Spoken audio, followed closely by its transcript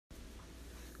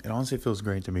It honestly feels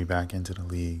great to be back into the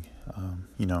league.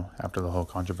 After the whole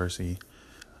controversy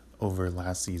over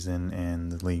last season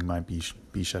and the league might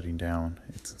be shutting down,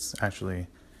 it's actually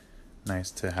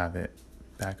nice to have it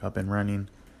back up and running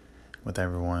with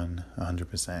everyone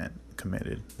 100%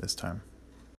 committed this time.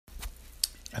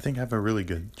 I think I have a really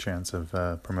good chance of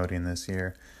promoting this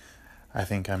year. I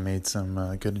think I made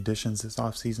some good additions this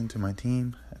offseason to my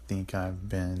team. I think I've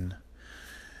been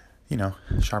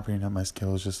sharpening up my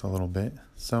skills just a little bit.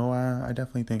 So I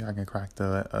definitely think I can crack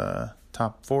the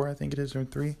top 4, I think it is, or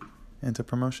 3, into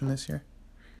promotion this year.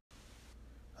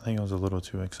 I think I was a little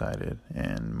too excited,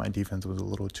 and my defense was a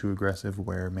little too aggressive,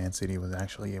 where Man City was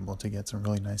actually able to get some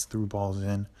really nice through balls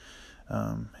in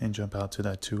and jump out to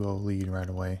that 2-0 lead right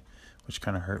away, which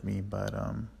kind of hurt me. But,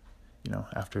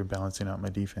 after balancing out my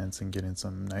defense and getting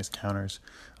some nice counters,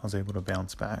 I was able to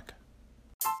bounce back.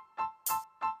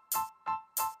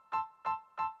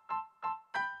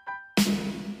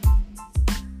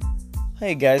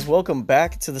 Hey guys, welcome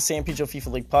back to the San Pedro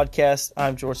FIFA League podcast.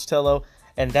 I'm George Tello,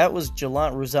 and that was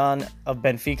Jalant Ruzan of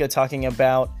Benfica talking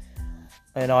about,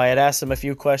 I had asked him a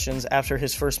few questions after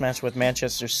his first match with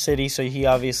Manchester City, so he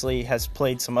obviously has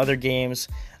played some other games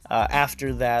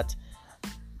after that.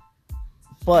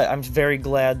 But I'm very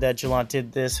glad that Jalant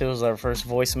did this. It was our first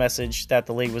voice message that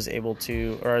the league was able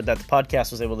to, or that the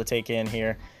podcast was able to take in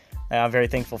here. I'm very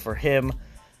thankful for him.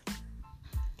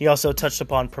 He also touched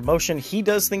upon promotion. He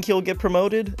does think he'll get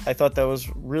promoted. I thought that was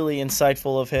really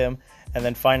insightful of him. And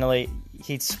then finally,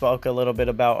 he spoke a little bit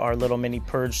about our little mini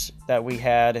purge that we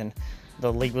had, and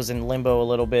the league was in limbo a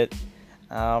little bit.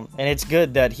 And it's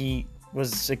good that he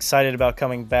was excited about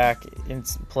coming back and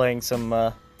playing some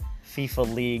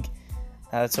FIFA League.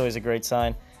 That's always a great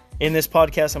sign. In this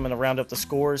podcast, I'm going to round up the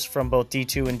scores from both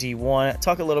D2 and D1,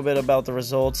 talk a little bit about the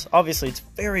results. Obviously, it's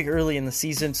very early in the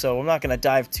season, so I'm not going to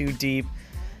dive too deep.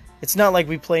 It's not like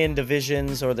we play in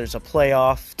divisions or there's a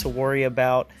playoff to worry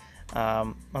about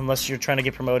unless you're trying to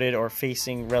get promoted or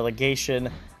facing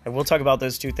relegation. I will talk about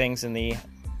those two things in the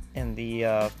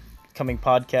coming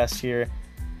podcast here.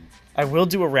 I will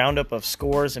do a roundup of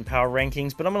scores and power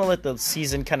rankings, but I'm going to let the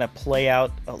season kind of play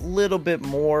out a little bit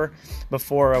more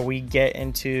before we get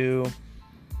into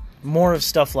more of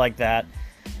stuff like that.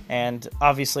 And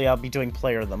obviously I'll be doing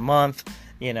player of the month,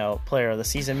 player of the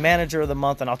season, manager of the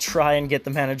month, and I'll try and get the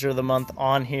manager of the month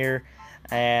on here,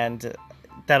 and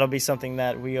that'll be something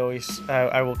that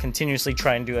I will continuously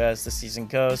try and do as the season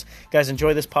goes. Guys,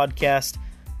 enjoy this podcast.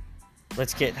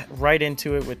 Let's get right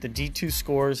into it with the D2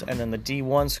 scores and then the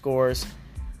D1 scores.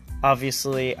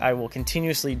 Obviously, I will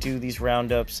continuously do these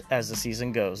roundups as the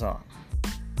season goes on.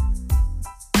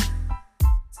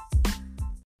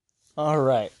 All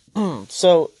right,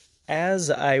 so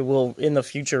as I will in the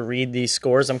future read these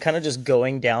scores, I'm kind of just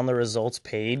going down the results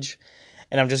page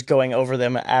and I'm just going over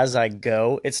them as I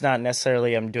go. It's not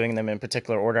necessarily I'm doing them in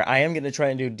particular order. I am going to try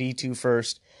and do D2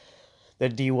 first, the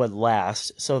D1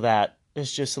 last, so that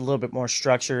it's just a little bit more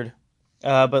structured.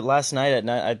 But last night at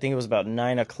night, I think it was about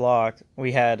 9 o'clock,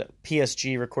 we had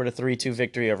PSG record a 3-2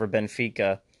 victory over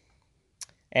Benfica.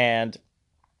 And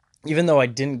even though I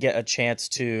didn't get a chance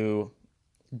to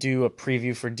do a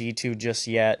preview for D2 just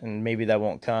yet, and maybe that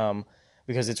won't come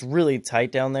because it's really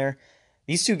tight down there,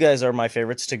 these two guys are my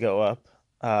favorites to go up.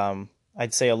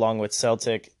 I'd say along with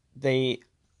Celtic, they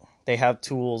have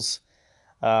tools,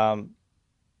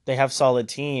 they have solid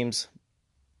teams,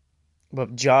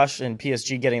 but Josh and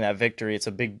PSG getting that victory, it's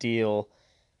a big deal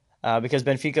because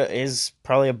Benfica is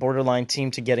probably a borderline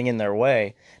team to getting in their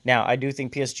way. Now, I do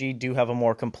think PSG do have a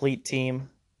more complete team,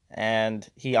 and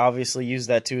he obviously used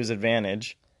that to his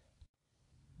advantage.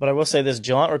 But I will say this,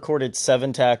 Jalant recorded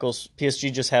 7 tackles,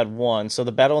 PSG just had 1, so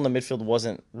the battle in the midfield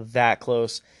wasn't that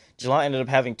close. Jalant ended up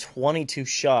having 22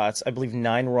 shots, I believe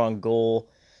 9 were on goal,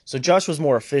 so Josh was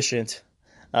more efficient.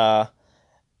 And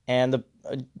the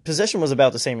possession was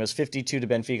about the same. It was 52 to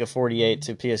Benfica, 48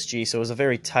 to PSG, so it was a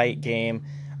very tight game.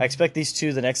 I expect these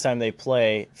two, the next time they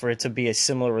play, for it to be a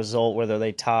similar result, whether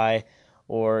they tie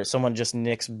or someone just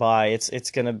nicks by. It's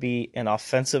going to be an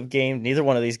offensive game. Neither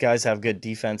one of these guys have good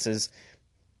defenses,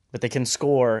 but they can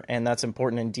score, and that's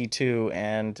important in D2.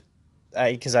 And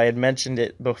because I had mentioned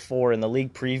it before in the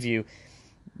league preview,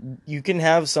 you can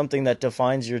have something that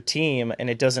defines your team and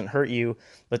it doesn't hurt you,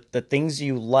 but the things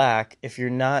you lack, if you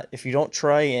don't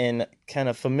try and kind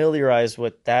of familiarize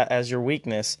with that as your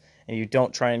weakness, and you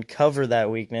don't try and cover that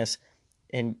weakness,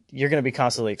 and you're going to be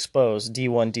constantly exposed.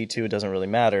 D1, D2, it doesn't really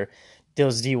matter.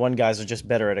 Those D1 guys are just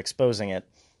better at exposing it.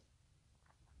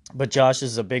 But Josh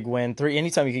is a big win.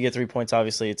 Anytime you can get 3 points,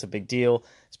 obviously it's a big deal,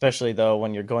 especially though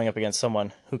when you're going up against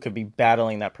someone who could be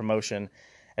battling that promotion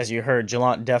as you heard,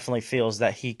 Gallant definitely feels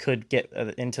that he could get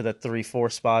into the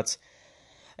 3-4 spots.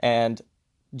 And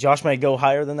Josh might go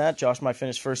higher than that. Josh might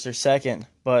finish first or second.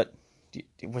 But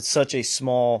with such a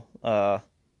small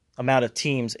amount of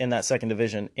teams in that second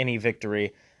division, any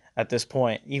victory at this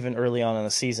point, even early on in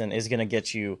the season, is going to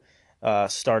get you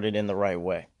started in the right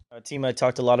way. A team I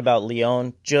talked a lot about,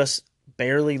 Lyon, just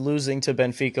barely losing to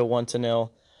Benfica 1-0.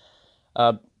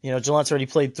 Gallant's already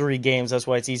played 3 games. That's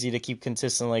why it's easy to keep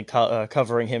consistently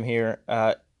covering him here.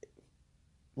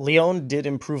 Lyon did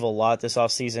improve a lot this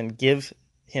offseason. Give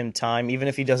him time, even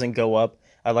if he doesn't go up.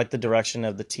 I like the direction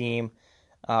of the team.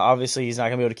 Obviously, he's not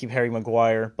going to be able to keep Harry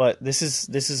Maguire, but this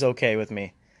is okay with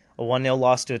me. A 1-0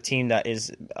 loss to a team that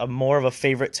is more of a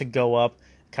favorite to go up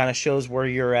kind of shows where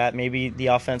you're at. Maybe the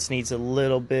offense needs a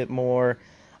little bit more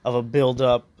of a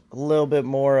build-up, a little bit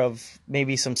more of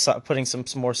maybe putting some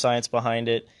more science behind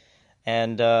it.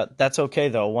 And that's okay,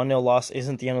 though. 1-0 loss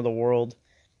isn't the end of the world.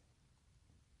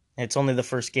 It's only the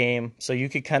first game, so you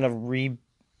could kind of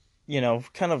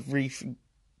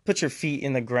put your feet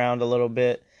in the ground a little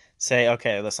bit. Say,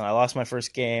 okay, listen, I lost my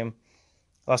first game,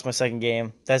 lost my second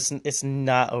game. It's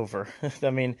not over. I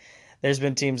mean, there's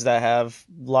been teams that have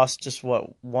lost just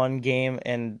one game,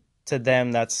 and to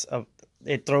them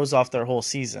it throws off their whole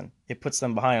season. It puts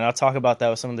them behind. And I'll talk about that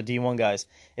with some of the D1 guys.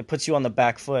 It puts you on the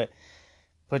back foot.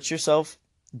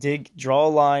 Draw a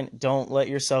line. Don't let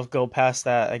yourself go past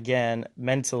that again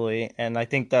mentally. And I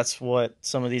think that's what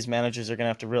some of these managers are going to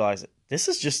have to realize. This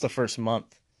is just the first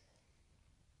month,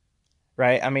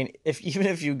 right? I mean, even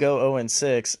if you go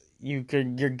 0-6, you're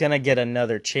going to get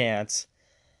another chance.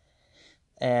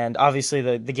 And obviously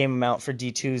the game amount for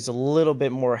D2 is a little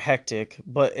bit more hectic,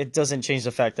 but it doesn't change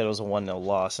the fact that it was a 1-0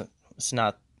 loss. It's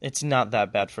not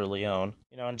that bad for Lyon.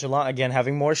 And Gallant, again,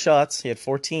 having more shots. He had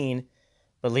 14,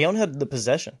 but Lyon had the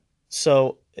possession.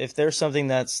 So if there's something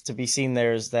that's to be seen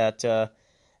there is that,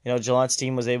 Gallant's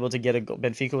team was able to get a goal.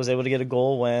 Benfica was able to get a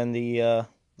goal when the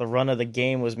run of the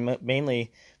game was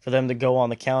mainly for them to go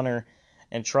on the counter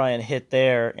and try and hit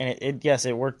there. And yes,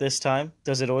 it worked this time.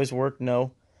 Does it always work?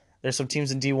 No. There's some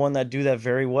teams in D1 that do that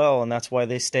very well, and that's why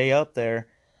they stay up there.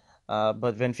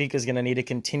 But Benfica is going to need to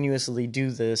continuously do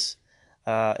this,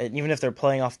 and even if they're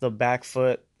playing off the back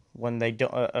foot when they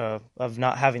don't of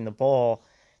not having the ball.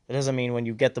 It doesn't mean when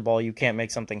you get the ball you can't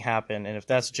make something happen. And if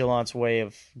that's Gallant's way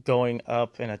of going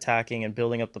up and attacking and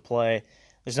building up the play,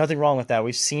 there's nothing wrong with that.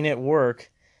 We've seen it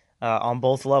work on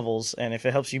both levels, and if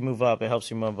it helps you move up, it helps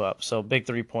you move up. So big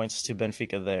 3 points to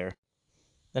Benfica there.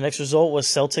 The next result was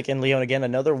Celtic and Lyon again,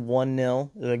 another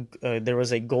 1-0. There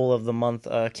was a goal of the month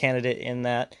candidate in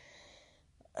that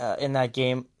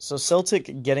game. So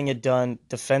Celtic getting it done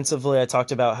defensively. I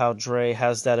talked about how Dre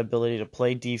has that ability to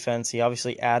play defense. He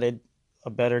obviously added a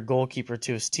better goalkeeper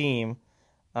to his team,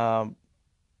 and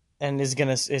knows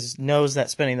that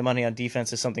spending the money on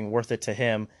defense is something worth it to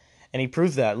him. And he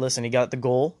proved that. Listen, he got the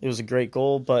goal. It was a great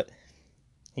goal, but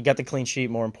he got the clean sheet,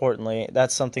 more importantly.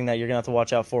 That's something that you're going to have to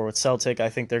watch out for with Celtic. I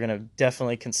think they're going to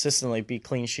definitely consistently be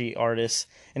clean sheet artists.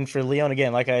 And for Lyon,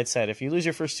 again, like I had said, if you lose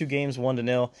your first 2 games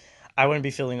 1-0, I wouldn't be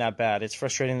feeling that bad. It's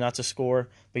frustrating not to score,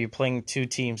 but you're playing 2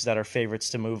 teams that are favorites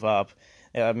to move up.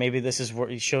 Maybe this is where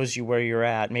it shows you where you're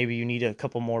at. Maybe you need a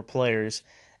couple more players,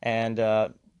 and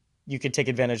you could take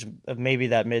advantage of maybe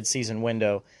that mid-season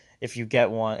window if we get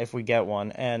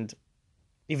one. And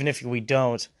even if we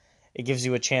don't, it gives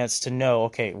you a chance to know,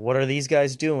 okay, what are these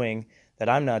guys doing that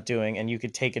I'm not doing? And you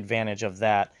could take advantage of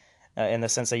that in the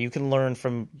sense that you can learn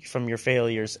from your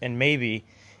failures and maybe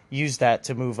use that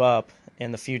to move up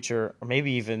in the future, or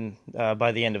maybe even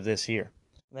by the end of this year.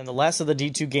 And then the last of the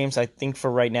D2 games, I think for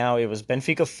right now, it was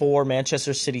Benfica 4,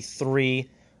 Manchester City 3.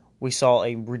 We saw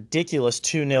a ridiculous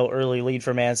 2-0 early lead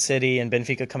for Man City, and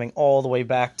Benfica coming all the way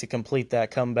back to complete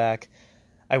that comeback.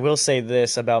 I will say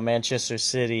this about Manchester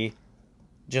City.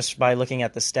 Just by looking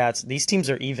at the stats, these teams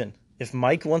are even. If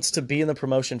Mike wants to be in the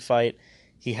promotion fight,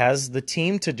 he has the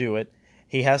team to do it.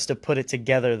 He has to put it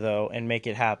together, though, and make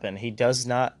it happen. He does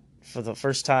not, for the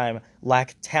first time,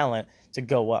 lack talent to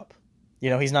go up.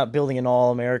 He's not building an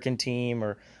all-American team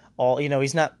or all,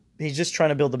 he's just trying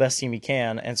to build the best team he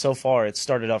can, and so far it's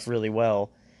started off really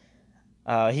well.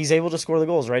 He's able to score the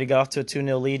goals, right? He got off to a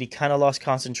 2-0 lead. He kind of lost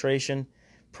concentration.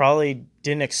 Probably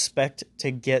didn't expect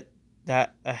to get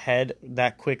that ahead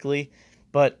that quickly,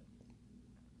 but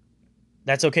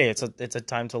that's okay. It's a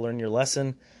time to learn your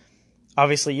lesson.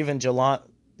 Obviously, even Gallant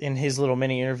in his little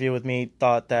mini interview with me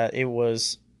thought that he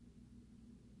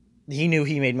knew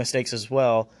he made mistakes as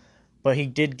well, but he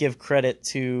did give credit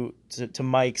to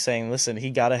Mike saying, listen, he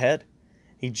got ahead.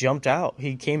 He jumped out.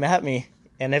 He came at me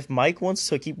And if Mike wants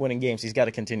to keep winning games, he's got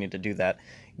to continue to do that.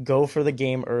 Go for the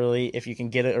game early. If you can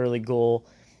get an early goal,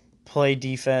 play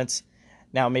defense.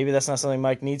 Now, maybe that's not something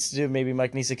Mike needs to do. Maybe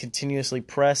Mike needs to continuously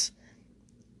press.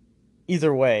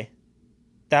 Either way,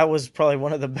 that was probably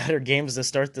one of the better games to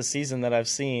start the season that I've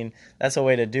seen. That's a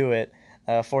way to do it.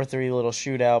 4-3 little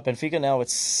shootout. Benfica now with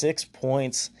 6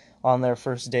 points on their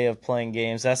first day of playing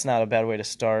games. That's not a bad way to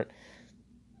start.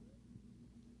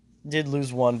 Did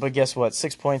lose one, but guess what?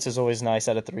 6 points is always nice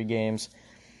out of 3 games.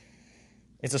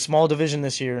 It's a small division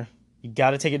this year. You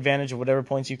got to take advantage of whatever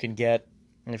points you can get.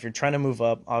 And if you're trying to move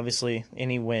up, obviously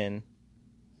any win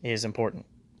is important.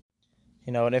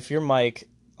 And if you're Mike,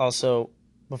 also,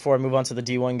 before I move on to the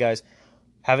D1 guys,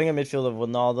 having a midfield of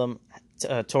Wijnaldum,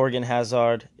 Torgan,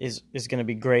 Hazard is going to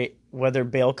be great. Whether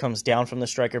Bale comes down from the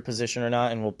striker position or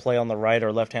not and will play on the right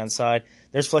or left-hand side,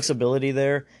 there's flexibility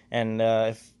there. And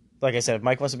like I said, if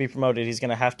Mike wants to be promoted, he's going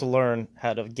to have to learn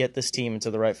how to get this team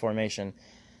into the right formation.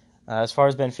 As far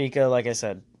as Benfica, like I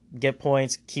said, get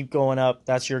points, keep going up.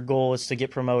 That's your goal, is to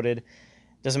get promoted.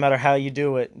 Doesn't matter how you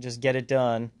do it, just get it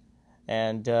done.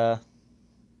 And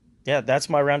that's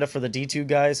my roundup for the D2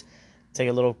 guys. Take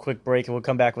a little quick break, and we'll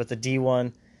come back with the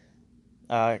D1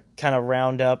 kind of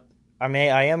roundup. I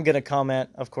am going to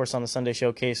comment, of course, on the Sunday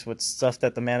Showcase with stuff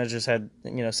that the managers had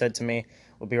said to me.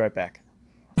 We'll be right back.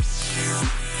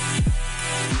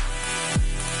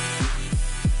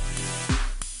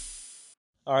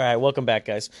 All right, welcome back,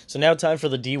 guys. So now time for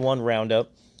the D1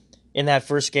 roundup. In that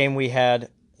first game, we had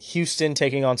Houston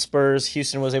taking on Spurs.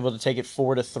 Houston was able to take it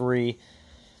 4-3.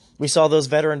 We saw those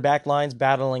veteran back lines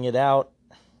battling it out.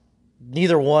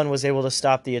 Neither one was able to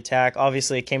stop the attack.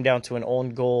 Obviously, it came down to an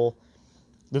own goal.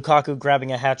 Lukaku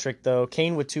grabbing a hat-trick, though.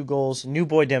 Kane with 2 goals. New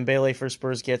boy Dembele for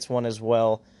Spurs gets one as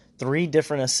well. 3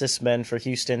 different assist men for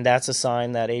Houston. That's a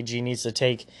sign that AG needs to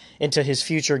take into his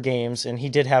future games, and he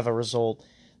did have a result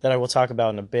that I will talk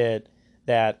about in a bit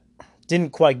that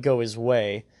didn't quite go his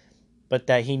way, but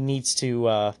that he needs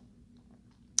to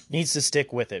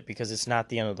stick with it, because it's not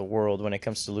the end of the world when it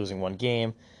comes to losing one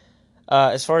game.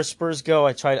 As far as Spurs go,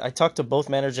 I talked to both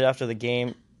managers after the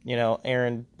game.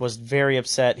 Aaron was very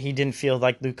upset. He didn't feel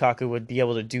like Lukaku would be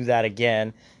able to do that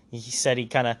again. He said he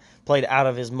kind of played out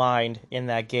of his mind in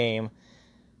that game.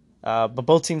 But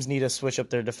both teams need to switch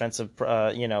up their defensive,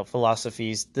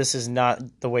 philosophies. This is not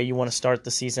the way you want to start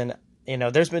the season.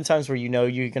 There's been times where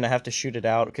you're going to have to shoot it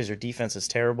out because your defense is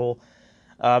terrible.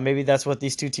 Maybe that's what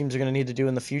these two teams are going to need to do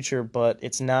in the future, but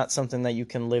it's not something that you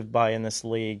can live by in this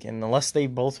league. And unless they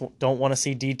both don't want to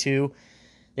see D2,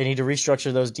 they need to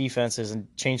restructure those defenses and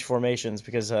change formations,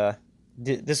 because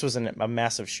this was a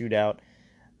massive shootout.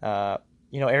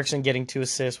 Eriksen getting 2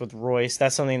 assists with Royce,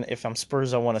 that's something that if I'm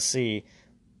Spurs I want to see.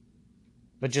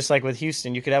 But just like with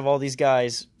Houston, you could have all these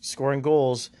guys scoring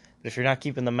goals, but if you're not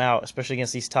keeping them out, especially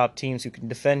against these top teams who can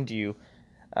defend you,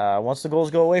 once the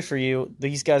goals go away for you,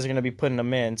 these guys are going to be putting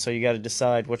them in, so you got to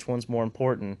decide which one's more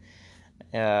important.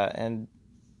 And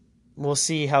we'll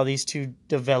see how these two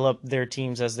develop their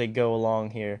teams as they go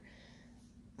along here.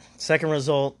 Second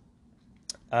result,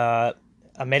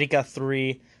 America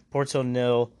 3, Porto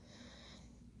 0.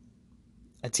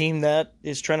 A team that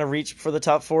is trying to reach for the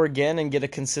top 4 again and get a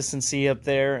consistency up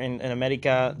there, and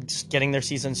America just getting their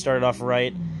season started off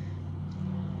right.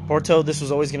 Porto, this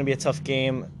was always going to be a tough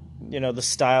game. The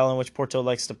style in which Porto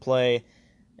likes to play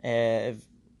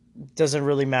doesn't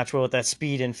really match well with that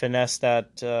speed and finesse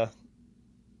that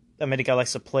America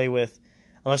likes to play with,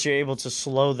 unless you're able to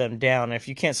slow them down. And if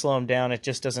you can't slow them down, it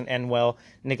just doesn't end well.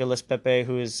 Nicolas Pepe,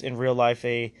 who is in real life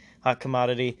a hot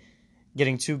commodity,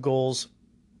 getting 2 goals.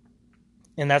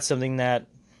 And that's something that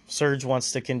Serge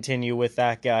wants to continue with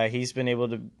that guy. He's been able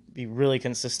to be really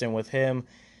consistent with him.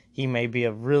 He may be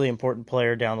a really important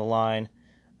player down the line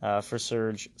for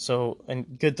Serge. So,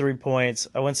 and good 3 points.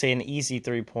 I wouldn't say an easy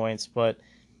 3 points, but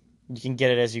you can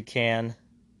get it as you can.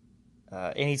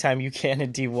 Anytime you can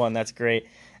in D1, that's great.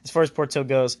 As far as Porto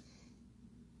goes,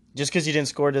 just because you didn't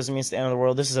score doesn't mean it's the end of the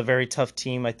world. This is a very tough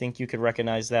team. I think you could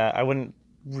recognize that. I wouldn't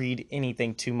read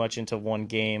anything too much into one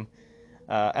game.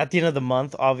 At the end of the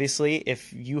month, obviously,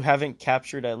 if you haven't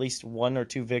captured at least 1 or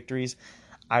 2 victories,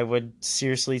 I would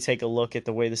seriously take a look at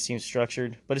the way this team's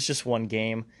structured. But it's just one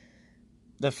game.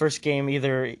 The first game,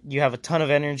 either you have a ton of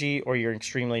energy or you're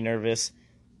extremely nervous.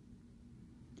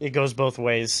 It goes both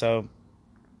ways. So,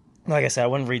 like I said, I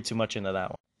wouldn't read too much into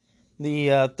that one.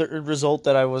 The third result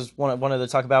that I wanted to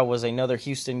talk about was another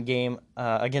Houston game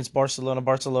against Barcelona.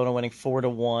 Barcelona winning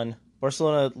 4-1.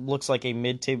 Barcelona looks like a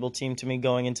mid-table team to me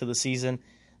going into the season.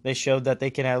 They showed that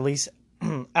they can at least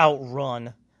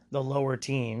outrun the lower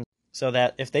teams. So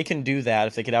that if they can do that,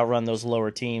 if they could outrun those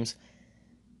lower teams,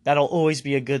 That'll always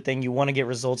be a good thing. You want to get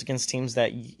results against teams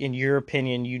that, in your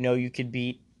opinion, you know you could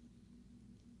beat.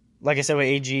 Like I said with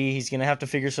AG, he's going to have to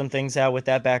figure some things out with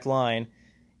that back line.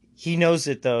 He knows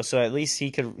it though, so at least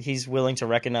he's willing to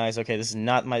recognize, okay, this is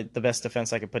not the best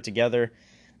defense I could put together.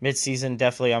 Mid-season,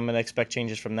 definitely I'm going to expect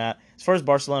changes from that. As far as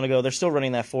Barcelona go, they're still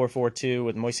running that 4-4-2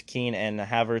 with Moise Kean and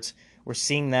Havertz. We're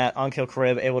seeing that. Ankel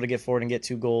Kareb able to get forward and get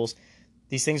 2 goals.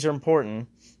 These things are important.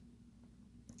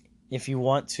 If you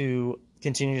want to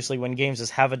continuously win games,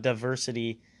 is have a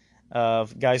diversity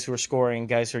of guys who are scoring,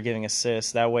 guys who are giving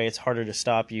assists. That way it's harder to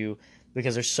stop you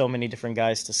because there's so many different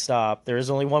guys to stop. There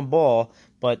is only one ball,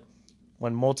 but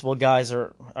when multiple guys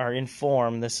are in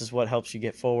form, this is what helps you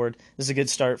get forward. This is a good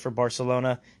start for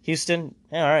Barcelona. Houston,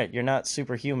 all right, you're not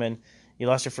superhuman. You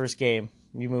lost your first game.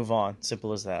 You move on.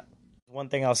 Simple as that. One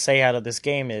thing I'll say out of this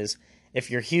game is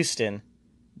if you're Houston,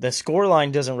 the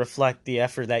scoreline doesn't reflect the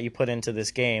effort that you put into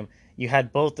this game. You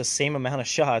had both the same amount of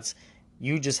shots.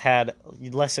 You just had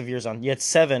less of yours on. You had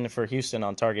 7 for Houston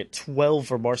on target, 12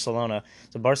 for Barcelona.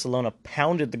 So Barcelona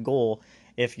pounded the goal.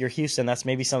 If you're Houston, that's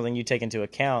maybe something you take into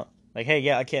account. Like, hey,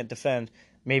 yeah, I can't defend.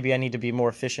 Maybe I need to be more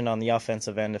efficient on the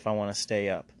offensive end if I want to stay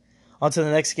up. On to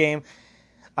the next game.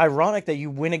 Ironic that you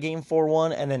win a game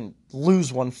 4-1 and then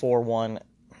lose one 4-1.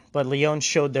 But Lyon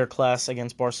showed their class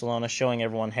against Barcelona, showing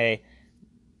everyone, hey,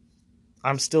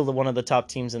 I'm still one of the top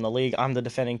teams in the league. I'm the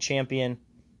defending champion.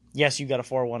 Yes, you got a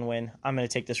 4-1 win. I'm going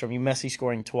to take this from you. Messi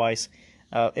scoring twice.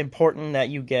 Important that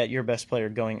you get your best player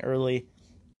going early.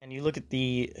 And you look at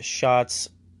the shots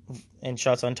and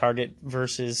shots on target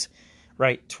versus,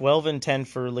 right, 12 and 10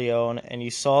 for Lyon, and you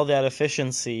saw that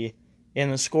efficiency in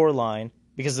the score line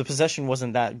because the possession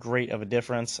wasn't that great of a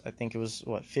difference. I think it was,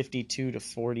 52 to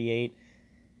 48.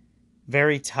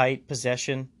 Very tight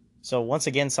possession. So once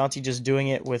again, Santi just doing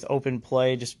it with open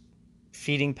play, just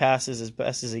feeding passes as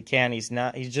best as he can. He's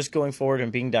just going forward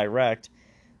and being direct.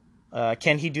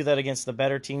 Can he do that against the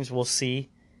better teams? We'll see.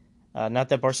 Not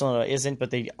that Barcelona isn't,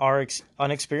 but they are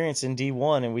unexperienced in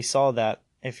D1, and we saw that.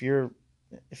 If you're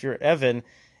Evan,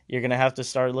 you're going to have to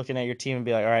start looking at your team and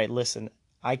be like, all right, listen,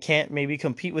 I can't maybe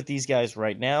compete with these guys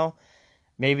right now.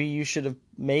 Maybe you should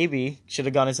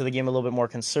have gone into the game a little bit more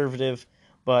conservative,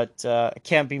 but I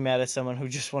can't be mad at someone who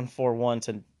just won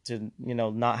 4-1 to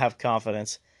not have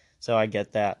confidence. So I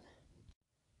get that.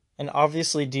 And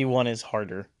obviously D1 is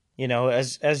harder.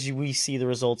 We see the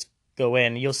results go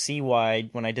in, you'll see why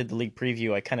when I did the league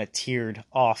preview, I kind of tiered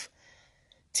off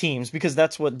teams because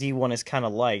that's what D1 is kind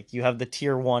of like. You have the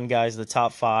tier 1 guys, the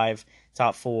top 5,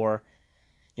 top 4,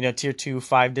 tier 2,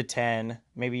 5 to 10,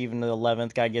 maybe even the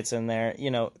 11th guy gets in there,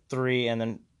 3, and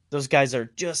then those guys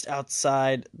are just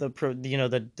outside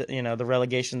the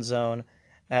relegation zone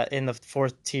in the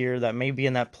 4th tier that may be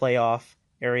in that playoff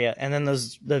area, and then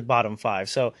the bottom 5.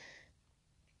 So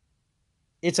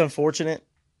it's unfortunate,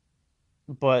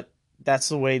 but that's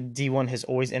the way D1 has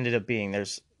always ended up being.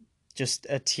 There's just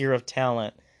a tier of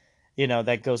talent,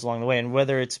 that goes along the way. And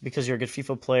whether it's because you're a good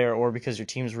FIFA player or because your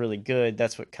team's really good,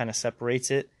 that's what kind of separates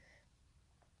it.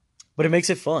 But it makes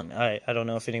it fun. I don't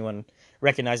know if anyone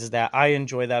recognizes that. I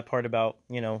enjoy that part about,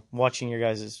 watching your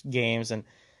guys' games, and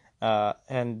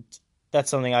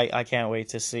that's something I can't wait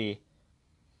to see.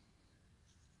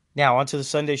 Now, onto the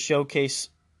Sunday showcase.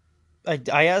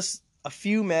 I asked a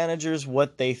few managers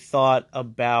what they thought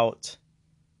about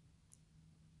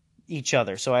each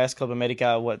other. So I asked Club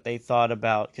America what they thought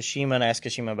about Kashima, and I asked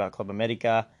Kashima about Club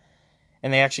America.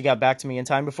 And they actually got back to me in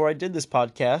time before I did this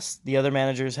podcast. The other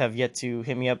managers have yet to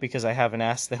hit me up because I haven't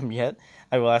asked them yet.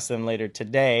 I will ask them later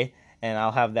today, and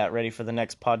I'll have that ready for the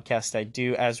next podcast I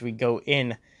do as we go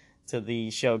in to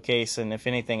the showcase. And if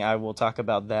anything, I will talk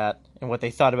about that and what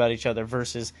they thought about each other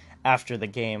versus after the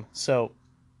game. So,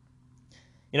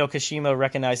 Kashima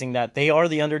recognizing that they are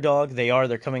the underdog.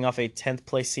 They're coming off a 10th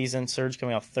place season. Surge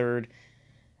coming off 3rd.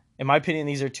 In my opinion,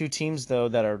 these are two teams, though,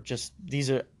 these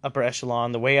are upper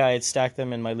echelon. The way I had stacked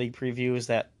them in my league preview is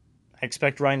that I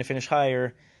expect Ryan to finish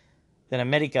higher than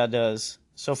America does.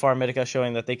 So far, America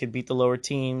showing that they could beat the lower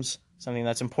teams. Something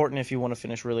that's important if you want to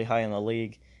finish really high in the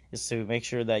league is to make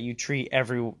sure that you treat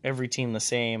every team the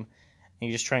same and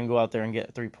you just try and go out there and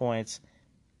get 3 points.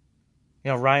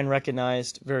 Ryan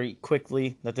recognized very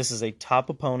quickly that this is a top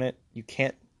opponent. You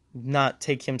can't not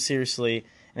take him seriously.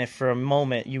 And if for a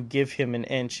moment you give him an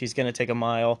inch, he's going to take a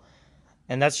mile.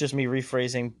 And that's just me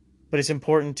rephrasing. But it's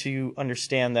important to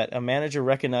understand that a manager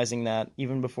recognizing that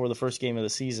even before the first game of the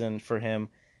season for him,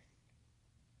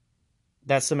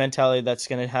 that's the mentality that's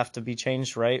going to have to be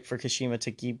changed, right? For Kashima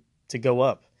to go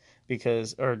up to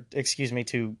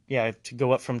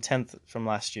go up from 10th from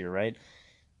last year, right?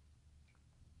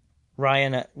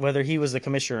 Ryan, whether he was the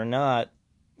commissioner or not,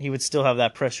 he would still have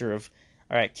that pressure of,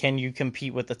 all right, can you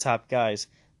compete with the top guys?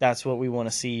 That's what we want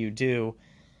to see you do.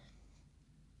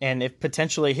 And if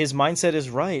potentially his mindset is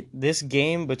right, this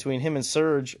game between him and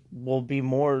Serge will be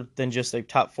more than just a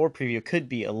top four preview. It could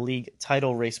be a league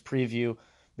title race preview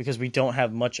because we don't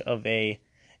have much of a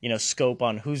scope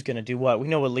on who's going to do what. We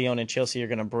know what Lyon and Chelsea are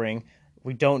going to bring.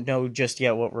 We don't know just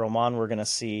yet what Roman we're going to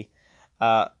see.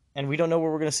 And we don't know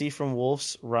what we're going to see from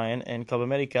Wolves, Ryan, and Club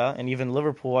America, and even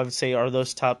Liverpool, I would say, are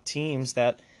those top teams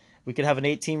that we could have an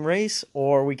 8-team race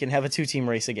or we can have a 2-team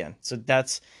race again. So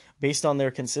that's based on their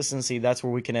consistency, that's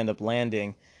where we can end up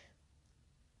landing.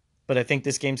 But I think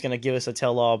this game's going to give us a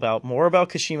tell-all more about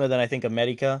Kashima than I think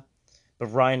America. But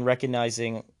Ryan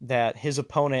recognizing that his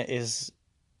opponent is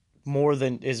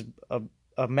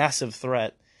a massive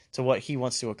threat to what he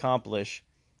wants to accomplish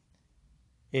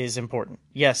is important.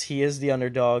 Yes, he is the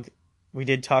underdog. We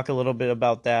did talk a little bit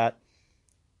about that,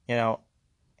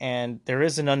 and there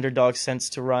is an underdog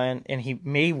sense to Ryan, and he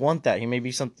may want that. He may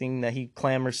be something that he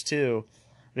clamors to.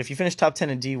 But if you finish top 10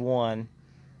 in D1,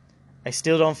 I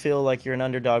still don't feel like you're an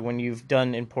underdog when you've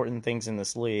done important things in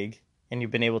this league and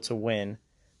you've been able to win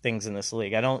things in this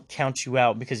league. I don't count you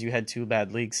out because you had 2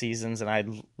 bad league seasons, and I'd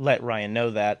let Ryan know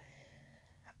that.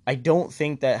 I don't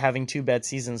think that having 2 bad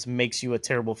seasons makes you a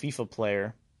terrible FIFA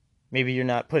player. Maybe you're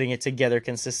not putting it together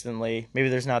consistently. Maybe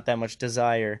there's not that much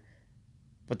desire.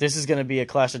 But this is going to be a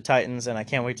Clash of Titans, and I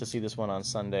can't wait to see this one on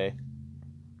Sunday.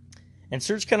 And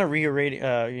Serge kind of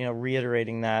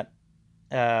reiterating that,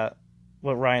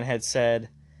 what Ryan had said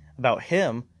about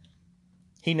him.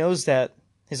 He knows that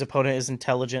his opponent is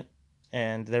intelligent,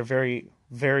 and they're very,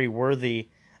 very worthy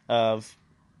of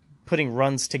putting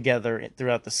runs together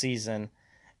throughout the season.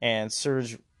 And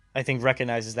Serge, I think,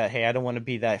 recognizes that, hey, I don't want to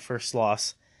be that first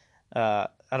loss. I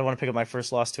don't want to pick up my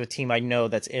first loss to a team I know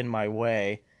that's in my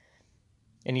way.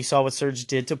 And you saw what Serge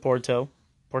did to Porto.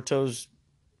 Porto's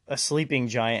a sleeping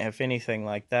giant, if anything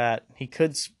like that. He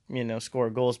could, score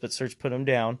goals, but Serge put him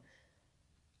down.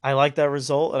 I like that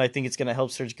result, and I think it's going to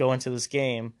help Serge go into this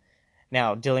game.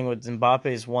 Now, dealing with Mbappe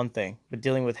is one thing, but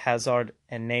dealing with Hazard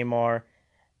and Neymar,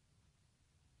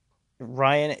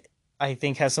 Ryan, I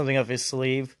think, has something up his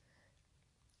sleeve.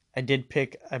 I did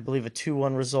pick, I believe, a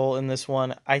 2-1 result in this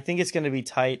one. I think it's going to be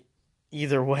tight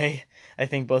either way. I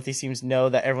think both these teams know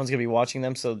that everyone's going to be watching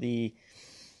them, so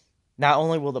not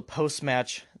only will the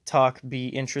post-match talk be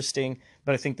interesting,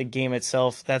 but I think the game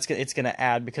itself, it's going to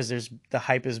add because the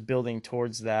hype is building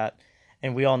towards that,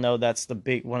 and we all know that's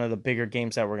one of the bigger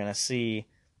games that we're going to see.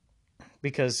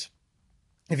 Because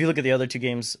if you look at the other 2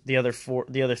 games, the other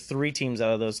 3 teams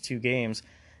out of those 2 games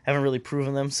haven't really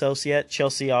proven themselves yet.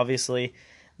 Chelsea, obviously,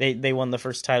 they won the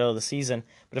first title of the season,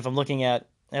 but if I'm looking at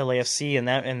LAFC and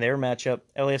their matchup,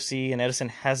 LAFC and Edison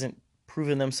hasn't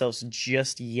proven themselves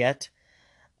just yet.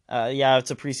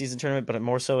 It's a preseason tournament, but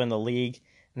more so in the league,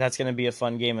 and that's going to be a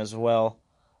fun game as well.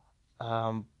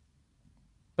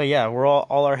 But yeah, we're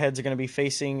all our heads are going to be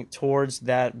facing towards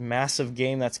that massive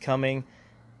game that's coming.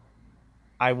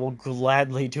 I will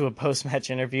gladly do a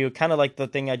post-match interview, kind of like the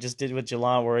thing I just did with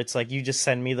Jalan, where it's like you just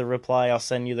send me the reply, I'll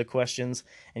send you the questions,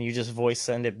 and you just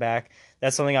send it back.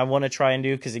 That's something I want to try and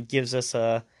do because it gives us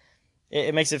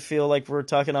it makes it feel like we're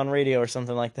talking on radio or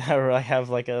something like that, or I have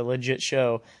like a legit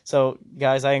show. So,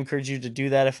 guys, I encourage you to do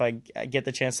that if I get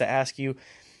the chance to ask you.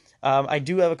 I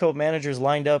do have a couple managers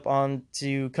lined up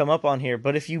to come up on here,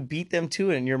 but if you beat them to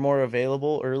it and you're more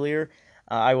available earlier,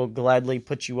 I will gladly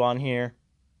put you on here.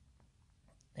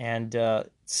 And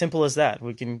simple as that.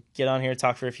 We can get on here,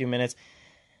 talk for a few minutes.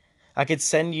 I could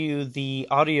send you the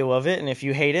audio of it, and if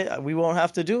you hate it, we won't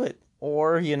have to do it.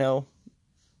 Or,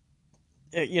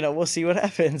 we'll see what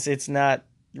happens. It's not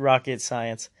rocket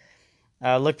science.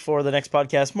 Look for the next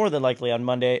podcast, more than likely on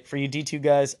Monday. For you D2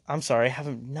 guys, I'm sorry, I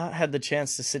haven't not had the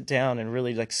chance to sit down and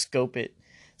really scope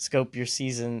your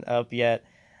season up yet.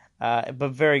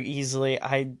 But very easily,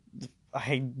 I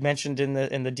mentioned in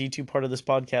the D2 part of this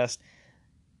podcast,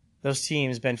 those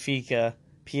teams, Benfica,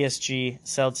 PSG,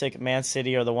 Celtic, Man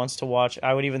City, are the ones to watch.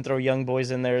 I would even throw Young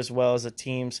Boys in there as well as the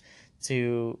teams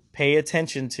to pay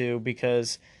attention to,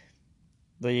 because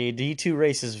the D2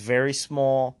 race is very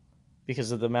small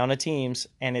because of the amount of teams,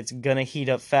 and it's going to heat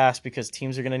up fast because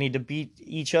teams are going to need to beat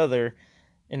each other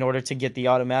in order to get the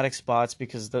automatic spots,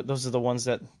 because those are the ones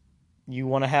that you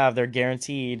want to have. They're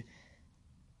guaranteed,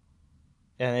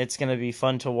 and it's going to be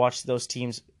fun to watch those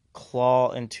teams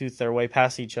claw and tooth their way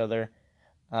past each other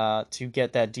to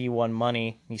get that D1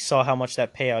 money. You saw how much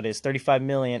that payout is, $35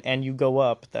 million, and you go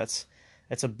up. That's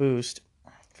a boost.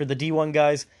 For the D1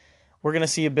 guys, we're going to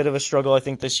see a bit of a struggle, I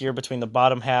think, this year between the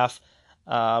bottom half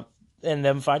and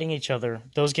them fighting each other.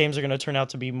 Those games are going to turn out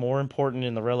to be more important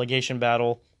in the relegation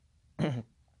battle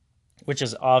which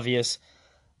is obvious,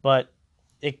 but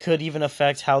it could even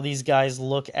affect how these guys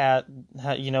look at,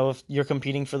 if you're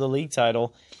competing for the league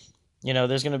title.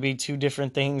 There's going to be two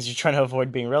different things. You're trying to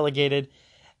avoid being relegated,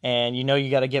 and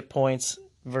you got to get points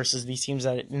versus these teams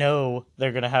that know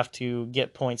they're going to have to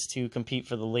get points to compete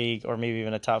for the league or maybe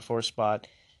even a top 4 spot.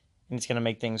 And it's going to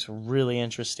make things really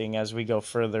interesting as we go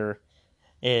further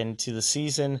into the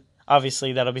season.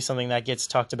 Obviously, that'll be something that gets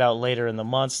talked about later in the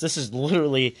months. This is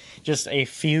literally just a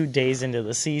few days into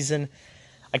the season.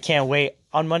 I can't wait.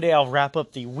 On Monday, I'll wrap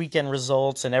up the weekend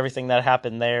results and everything that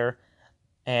happened there.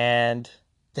 And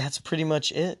that's pretty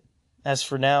much it. As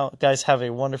for now, guys, have a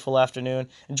wonderful afternoon.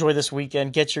 Enjoy this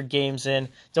weekend. Get your games in.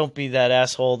 Don't be that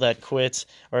asshole that quits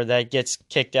or that gets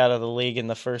kicked out of the league in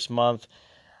the first month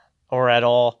or at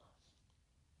all.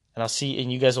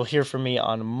 And you guys will hear from me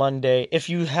on Monday. If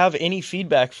you have any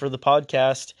feedback for the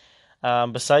podcast,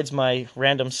 besides my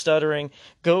random stuttering,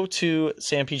 go to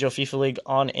San Pedro FIFA League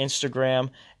on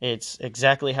Instagram. It's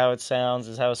exactly how it sounds,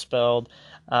 is how it's spelled.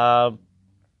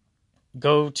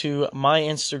 Go to my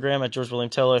Instagram at George William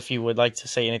Tella if you would like to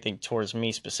say anything towards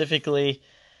me specifically.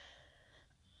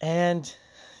 And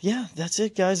yeah, that's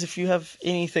it, guys. If you have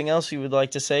anything else you would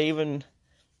like to say, even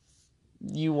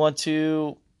you want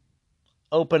to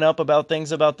open up about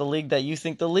things about the league that you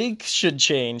think the league should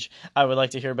change, I would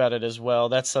like to hear about it as well.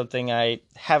 That's something I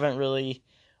haven't really...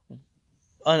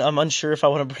 I'm unsure if I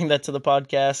want to bring that to the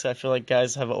podcast. I feel like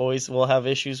guys will have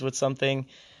issues with something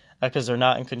because they're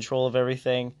not in control of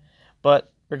everything.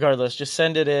 But regardless, just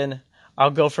send it in.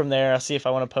 I'll go from there. I'll see if I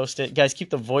want to post it. Guys,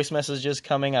 keep the voice messages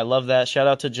coming. I love that. Shout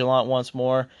out to Gelant once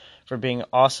more for being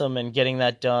awesome and getting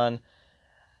that done.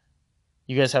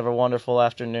 You guys have a wonderful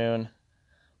afternoon.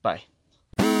 Bye.